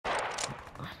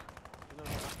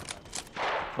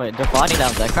Wait, they're fighting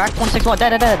down there. Crack 161,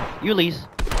 dead. Ulis.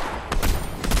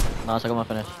 Nice, I got my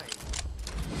finish.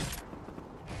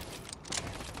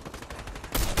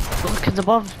 Look, kids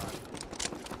above.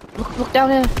 Look down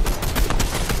here.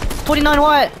 29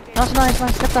 white. Nice.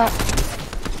 Get that.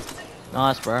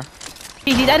 Nice, bro.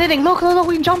 He's editing. Look,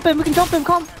 we can jump him.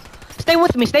 Come. Stay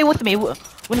with me.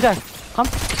 When you go? Come.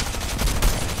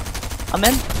 I'm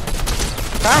in.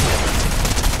 Crack.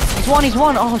 He's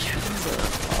one. Oh, shit.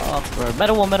 Oh, bro.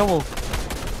 Metal wall.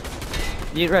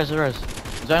 You res. Zone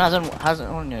hasn't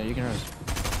on yet. You can res.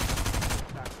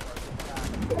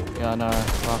 Yeah, no.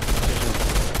 Fuck.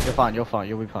 You're fine.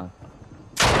 You'll be fine.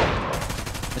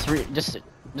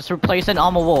 Just replace an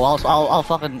armor wall. I'll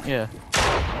fucking yeah.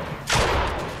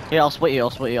 Yeah, I'll split you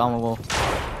armor wall.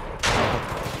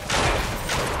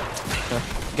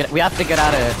 Okay. We have to get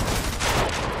out of here.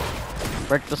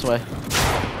 Break this way.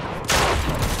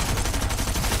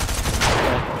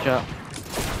 Okay, watch out.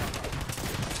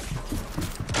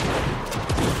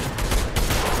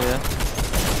 Yeah.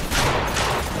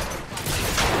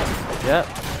 Yep.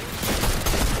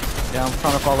 Yeah, I'm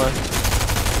trying to follow.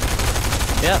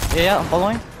 Yeah, I'm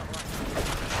following.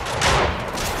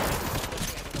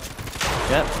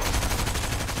 Yep.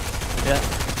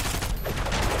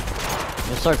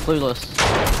 You're so clueless.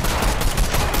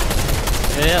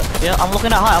 Yeah, I'm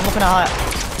looking at height.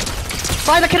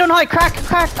 Fire the kid on height, crack!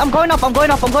 I'm going up. I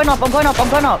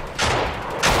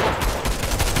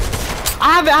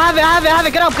have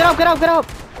it, get up!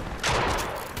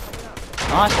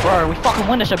 Nice, bro, we fucking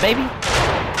win this shit, baby! I'm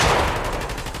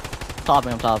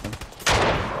topping.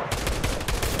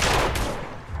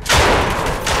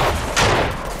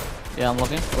 Yeah, I'm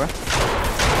looking, bro.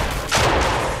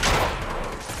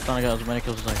 Trying to get as many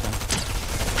kills as I can.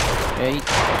 8.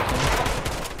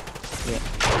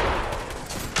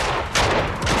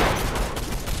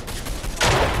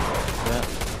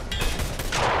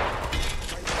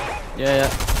 Yeah.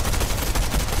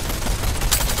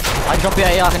 I can drop your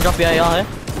AR, here.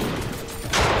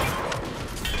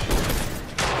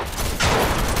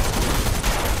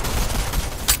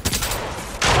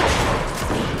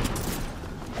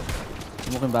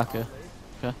 I'm looking back here.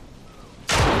 Okay.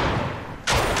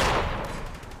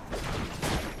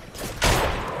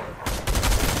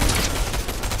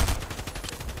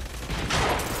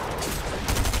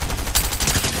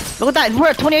 Look at that, we're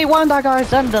at 28-1, that guy,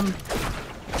 send them.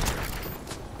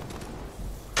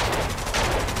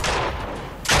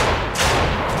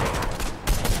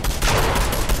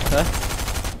 Okay.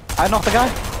 I knocked the guy.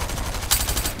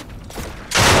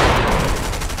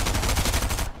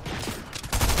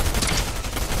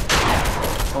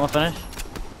 Almost finished.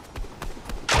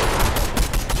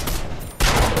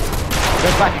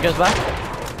 He goes back.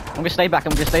 I'm gonna stay back.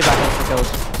 Kills.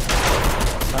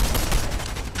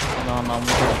 No, I'm looking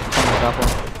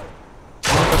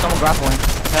for someone grappling.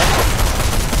 Okay.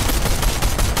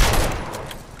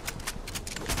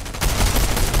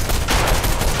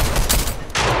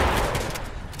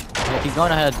 Yeah, keep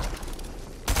going ahead.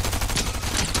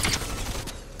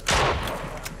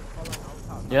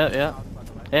 Yeah.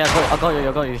 Yeah, I got you.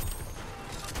 I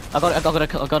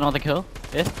got another kill.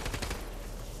 Yeah.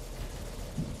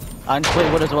 I can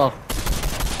split wood as well.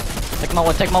 Take my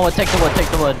wood. Take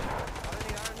the wood.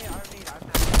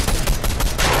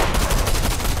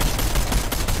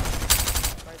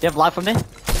 Do you have life from me? Yeah,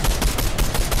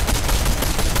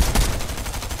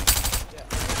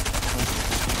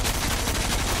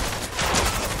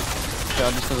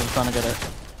 just because I'm trying to get it.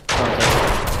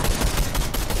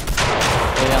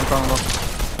 Yeah, I'm trying to look.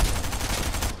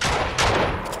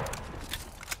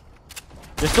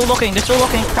 They're still looking,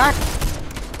 crack!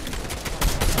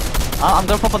 I'm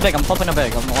gonna pop a big, I'm popping a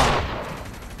big, I'm one.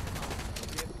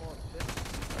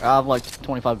 I have like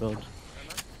 25 builds.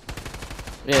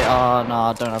 Yeah, no,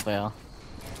 I don't have AR.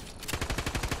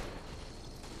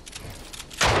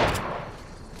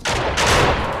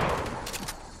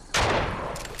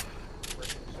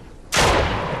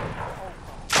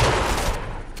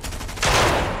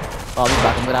 I'll be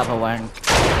back, I'm gonna have a wank.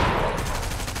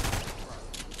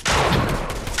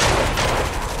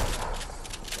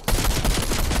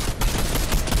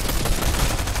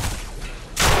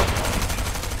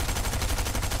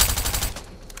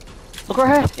 Look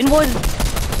right here, in wood!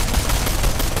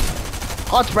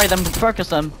 I'll spray them, focus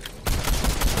them.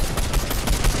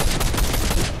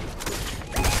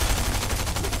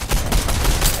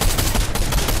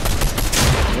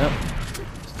 Yep.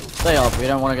 Stay up, we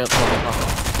don't want to get fucking off.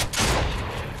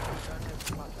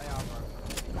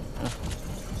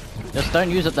 Just don't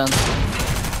use it then.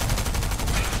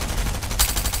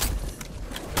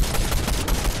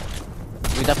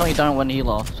 We definitely don't win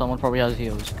healer. Someone probably has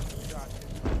heals.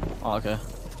 Oh, okay.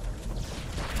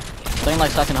 Staying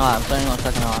like second high. I'm staying like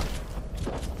second high.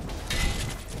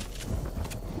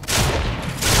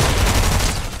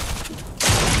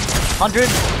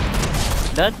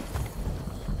 $100. Dead.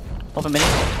 Pop a mini.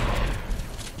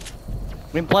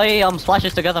 We can play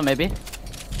splashes together maybe.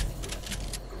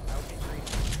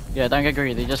 Yeah, don't get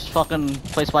greedy. Just fucking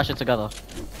play splashes together.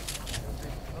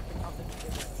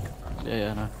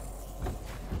 Yeah, I know.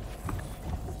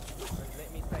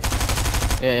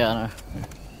 Yeah, I know.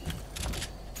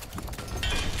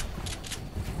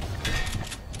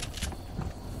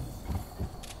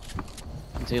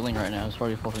 It's healing right now. It's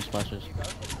probably popping splashes.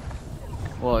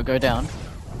 Well, go down.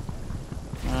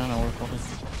 No, we're popping.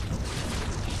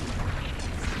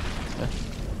 Okay.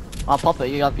 I'll pop it.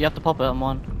 You have to pop it. I'm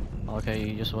on. Okay,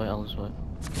 you just wait. I'll just wait.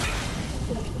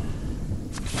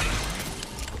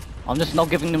 I'm just not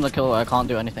giving them the kill. I can't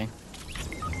do anything.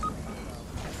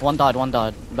 One died.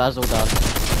 Basil died.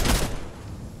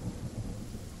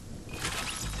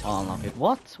 Oh, unlucky.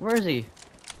 What? Where is he?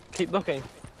 Keep looking.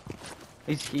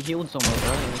 He healed somewhere,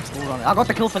 bro. I got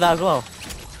the kill for that as well.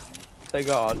 Say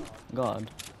God. God.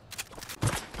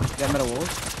 Get metal walls.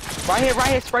 Right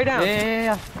here, spray down.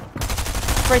 Yeah.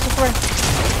 Spray.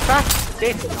 Crack.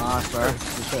 Dead. Nice, bro.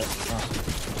 Good shit.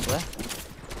 Nice. Where?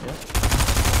 Yeah.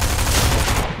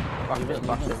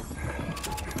 Fuck him.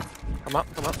 Come up.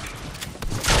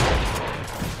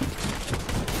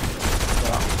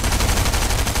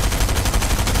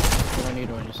 You don't need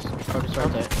one, just focus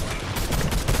right there.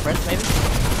 Sprint, maybe?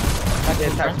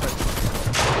 Yeah, attack sprint.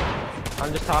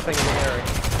 I'm just topping in the area.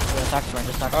 Yeah, attack sprint,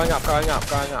 just attack Going sprint.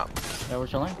 up. Yeah, we're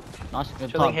chilling. Nice, good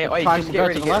Chilling top. here. Wait, Try just and get go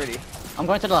ready, to the left. I'm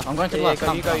going to the left, Yeah,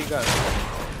 Come, you go.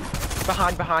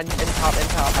 Behind, in top. He's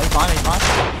fine.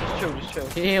 Just chill.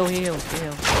 Heal. Can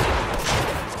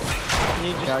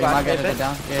you just Yeah, you flash might get me a it bit?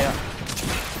 down. Yeah.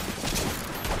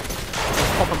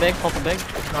 Pop a big.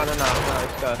 No, let's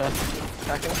go. Okay.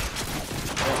 Attacking.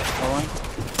 Yeah, rolling.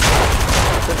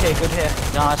 Good here.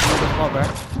 Yeah, that's a good spot, bro.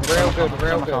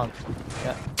 Real good.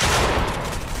 Yeah.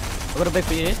 I got a big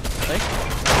for you, big.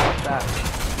 That.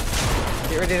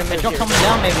 Get ready to move. Hey, drop someone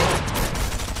down, maybe.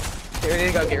 Get ready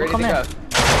to go. Come in. No,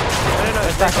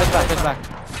 Goes back.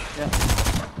 Yeah.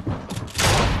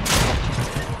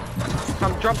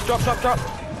 Come, drop.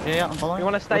 Yeah, I'm following. You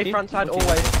want to stay front side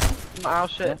always. Not our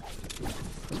shit. Yeah.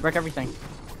 Let's break everything.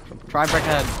 Try break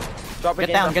ahead. Drop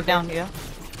again. Get down, yeah.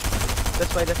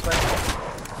 This way.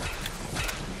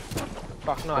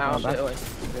 Fuck, not our shit.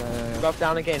 Yeah. Drop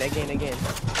down again. Yeah.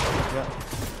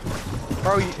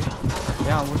 Bro, you...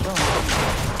 Yeah, we're chilling.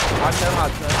 Hard,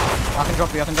 no. I can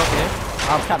drop you,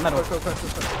 I'll cap metal. Quick. On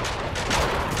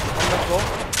the floor.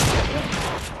 Yeah.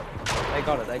 They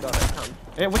got it. Come.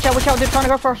 Yeah, watch out, they're trying to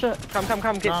go for us. Come.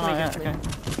 Get to me. Okay.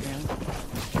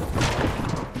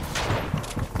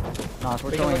 Nice,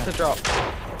 we're We can chilling. look to drop.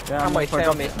 Yeah, Come, wait, stay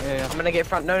on me. Yeah. I'm gonna get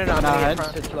front. No. I'm gonna get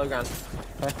front to low ground.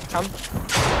 Okay. Come.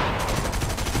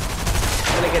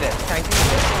 I'm gonna get it. Thank you.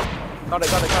 Got it.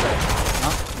 No,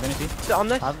 Divinity. Sit on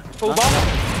this. Full No. box.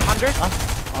 100.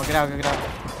 Oh, get out. Get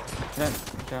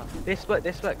out. This split.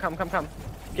 Come.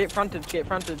 Get fronted.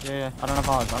 Yeah. I don't have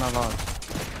odds. You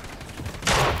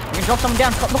can drop someone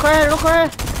down. Look right here.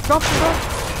 Drop.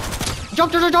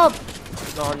 Jump to the top.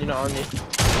 Not on you.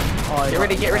 Oh, Get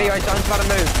ready. Guys, I'm about to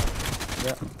move.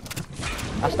 Yeah.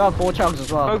 I still have 4 chugs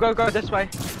as well. Go this way.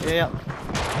 Yeah.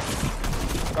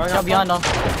 Going Jump up behind us.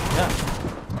 Yeah.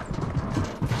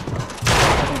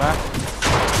 Come back.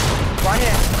 Right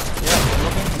here. Yeah.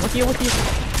 I'm with you.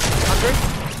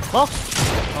 100. Box.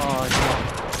 Oh,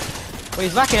 God. Wait,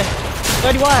 he's back here.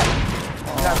 30 white.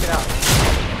 Get out.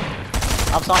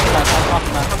 I'm stopping that.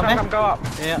 Come, go up.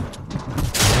 Yeah.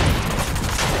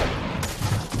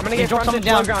 I'm gonna You get drop fronted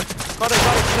someone low down. ground. Got it,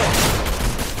 split.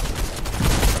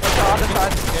 Watch out, other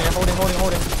side. Yeah, holding.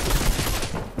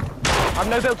 I'm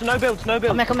no builds. Come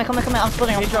here. I'm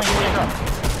splitting. Need drop. I'm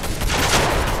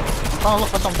trying to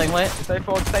look for something, wait. Stay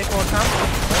forward, come.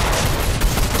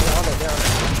 They're on it. Yeah,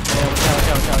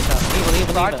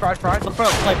 Evil. Fried. Look for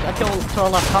it, like, a kill to our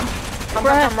left, come. Come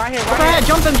right here.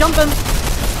 Jump him.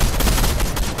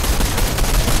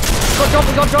 Go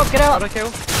drop, get out. Got a kill.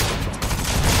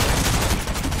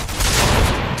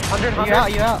 100. You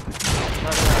out. No.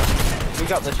 You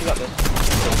got this.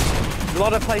 A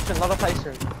lot of placement. I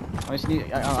just need to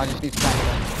back it.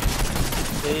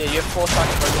 Yeah, you have 4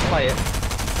 seconds, bro, just play it.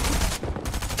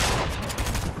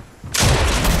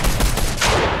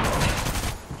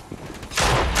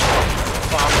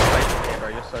 Wow, I'm placement here, bro,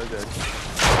 you're so good.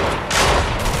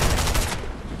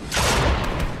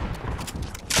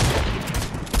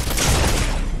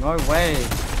 No way.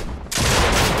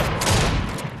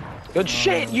 Good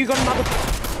shit, you got another...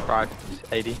 Right,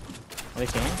 80. Are they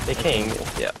king? They're king,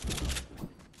 yeah.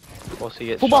 Also he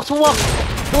gets Full box, full box!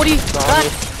 40!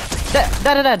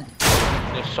 Dead!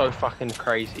 They're so fucking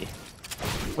crazy.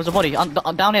 Where's the body?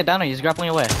 Down here, he's grappling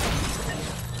away.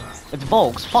 It's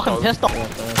Volks, fucking So pissed off.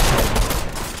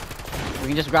 We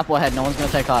can just grapple ahead, no one's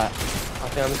gonna take height. I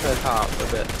think I'm just gonna top for a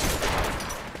bit.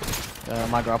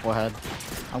 My grapple ahead.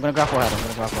 I'm gonna grapple ahead.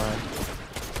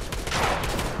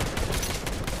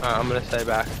 Alright, I'm gonna stay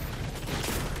back.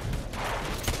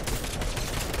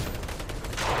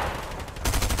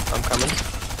 I'm coming.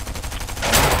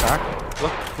 Back.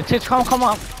 Look. The tits, come up. I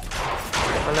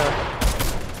know.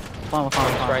 Fine.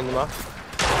 I'm spraying them off.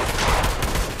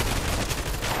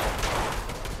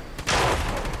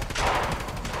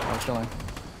 I'm chilling.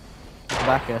 Get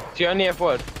back here. Do you only have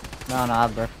wood? No, I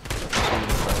have bro.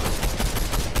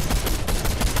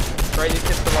 Spray these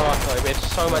kids below us though, we have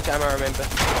so much ammo, remember.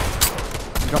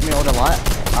 Drop me all the light.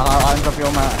 I'll drop you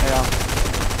all my AR.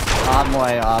 I have more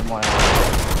AR.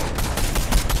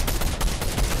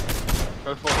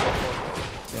 Go forward.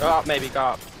 Yeah. Go up, maybe, go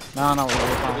up. No, Be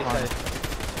fine.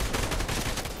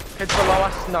 safe. Kids below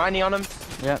us, 90 on them.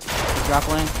 Yep,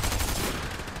 grappling.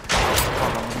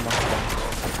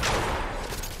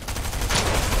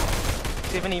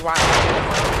 See if any white.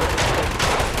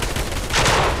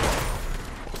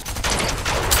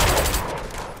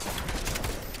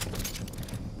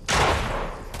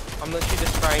 I'm literally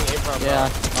just spraying everyone. Yeah,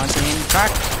 19.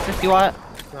 Crack. 50 white.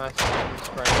 Nice. I'm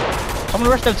spraying.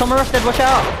 Someone arrested, watch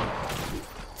out!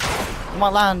 You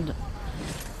might land.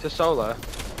 To solo.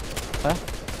 Huh?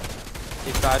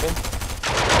 He's diving.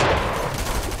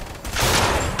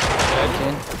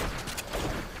 19.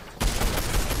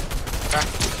 Crack.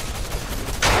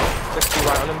 60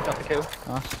 white on him, got the kill.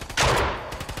 Nice.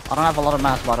 I don't have a lot of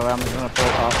mass by the way, I'm just gonna pull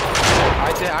it off.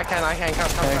 I can,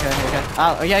 come. Okay.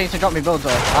 Oh yeah, you should drop me builds though.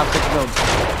 I have 6 builds.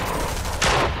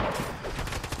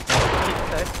 Keep it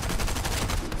safe.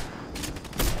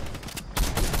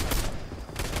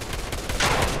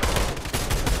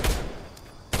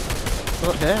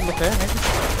 Look there, maybe.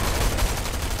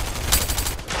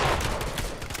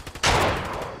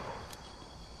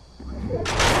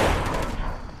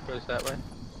 Goes that way.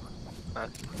 Man,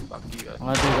 fuck you guys. I'm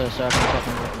gonna do this so I can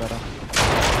fucking look better.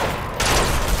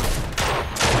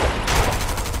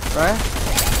 Right?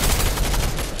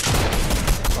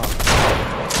 Fuck.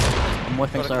 I'm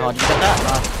whipping so hard. Did you get that?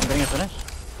 I'm getting it finished.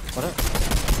 Got it?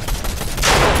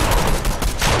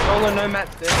 Solo, no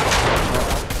mats there.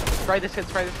 Spray this kid.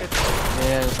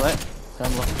 Yeah, just wait. Okay,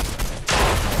 I'm looking.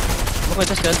 Look like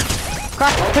this good.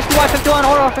 Crack! 51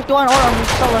 aura, I'm solo.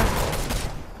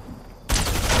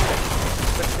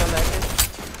 50 on that kid.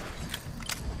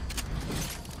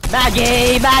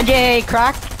 Maggie!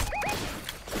 Crack!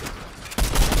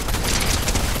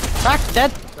 Crack,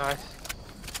 dead. Nice.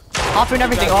 Offering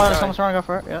everything. Keep going. Someone's trying to go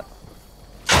for it, yeah.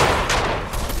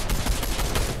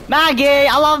 Maggie!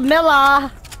 I love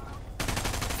Miller!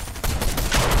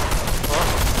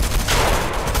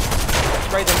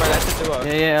 Spray them, bro, that's a duo.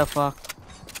 Yeah, fuck.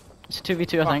 It's a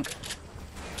 2v2, I think.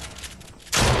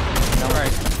 No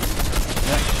worries.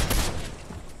 Yeah.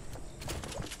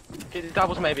 Get the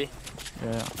doubles, maybe.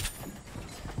 Yeah.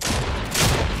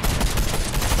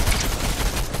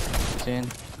 15.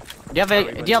 Do you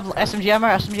have SMG ammo?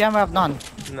 SMG ammo? I have none.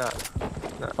 No.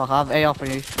 Fuck, I have AR for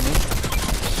you.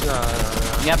 No.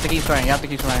 You have to keep spraying,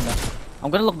 though. I'm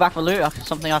gonna look back for loot,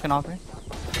 something I can offer you.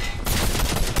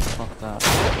 Fuck that.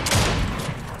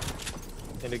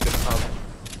 In a good pump.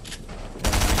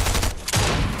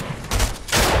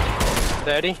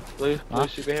 30, blue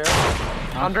superhero.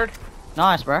 100.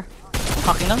 Nice, bro. I'm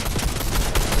cocking them.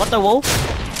 What the wall?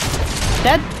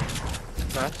 Dead?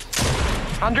 Nice.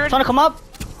 100. Trying to come up?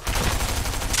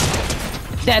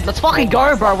 Dead. Let's fucking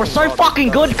go, bro. We're so fucking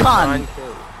good, cunt.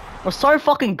 We're so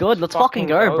fucking good. Let's fucking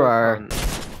go, bro.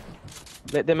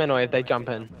 Let them annoy if they jump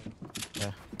in.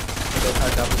 Yeah.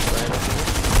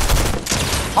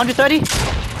 130?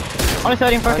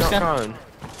 130 in focus scan.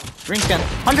 Green scan.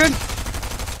 100!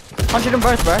 100 in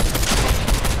both, bro.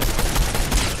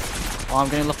 Oh, I'm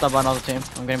getting looked up by another team.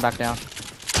 I'm getting back down.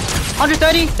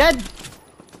 130! Dead!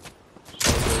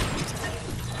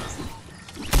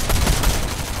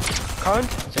 Cone?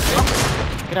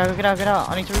 Get out.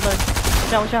 I need to reload.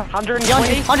 Watch out.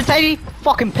 120? 180!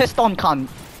 Fucking pissed on, cunt.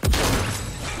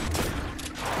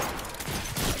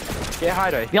 Get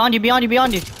high, though. Behind you.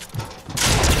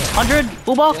 100!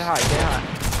 Full box! Get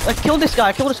high. Kill this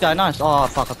guy. Nice. Oh,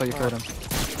 fuck. I thought you killed him.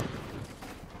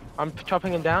 I'm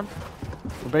chopping him down.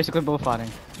 We're basically both fighting.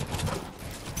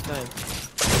 Same.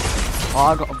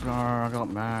 Oh, I got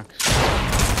max.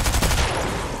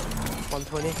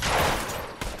 120.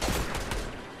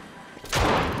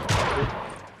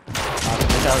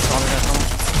 that was on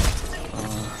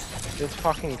there. Just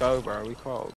fucking go, bro. We called.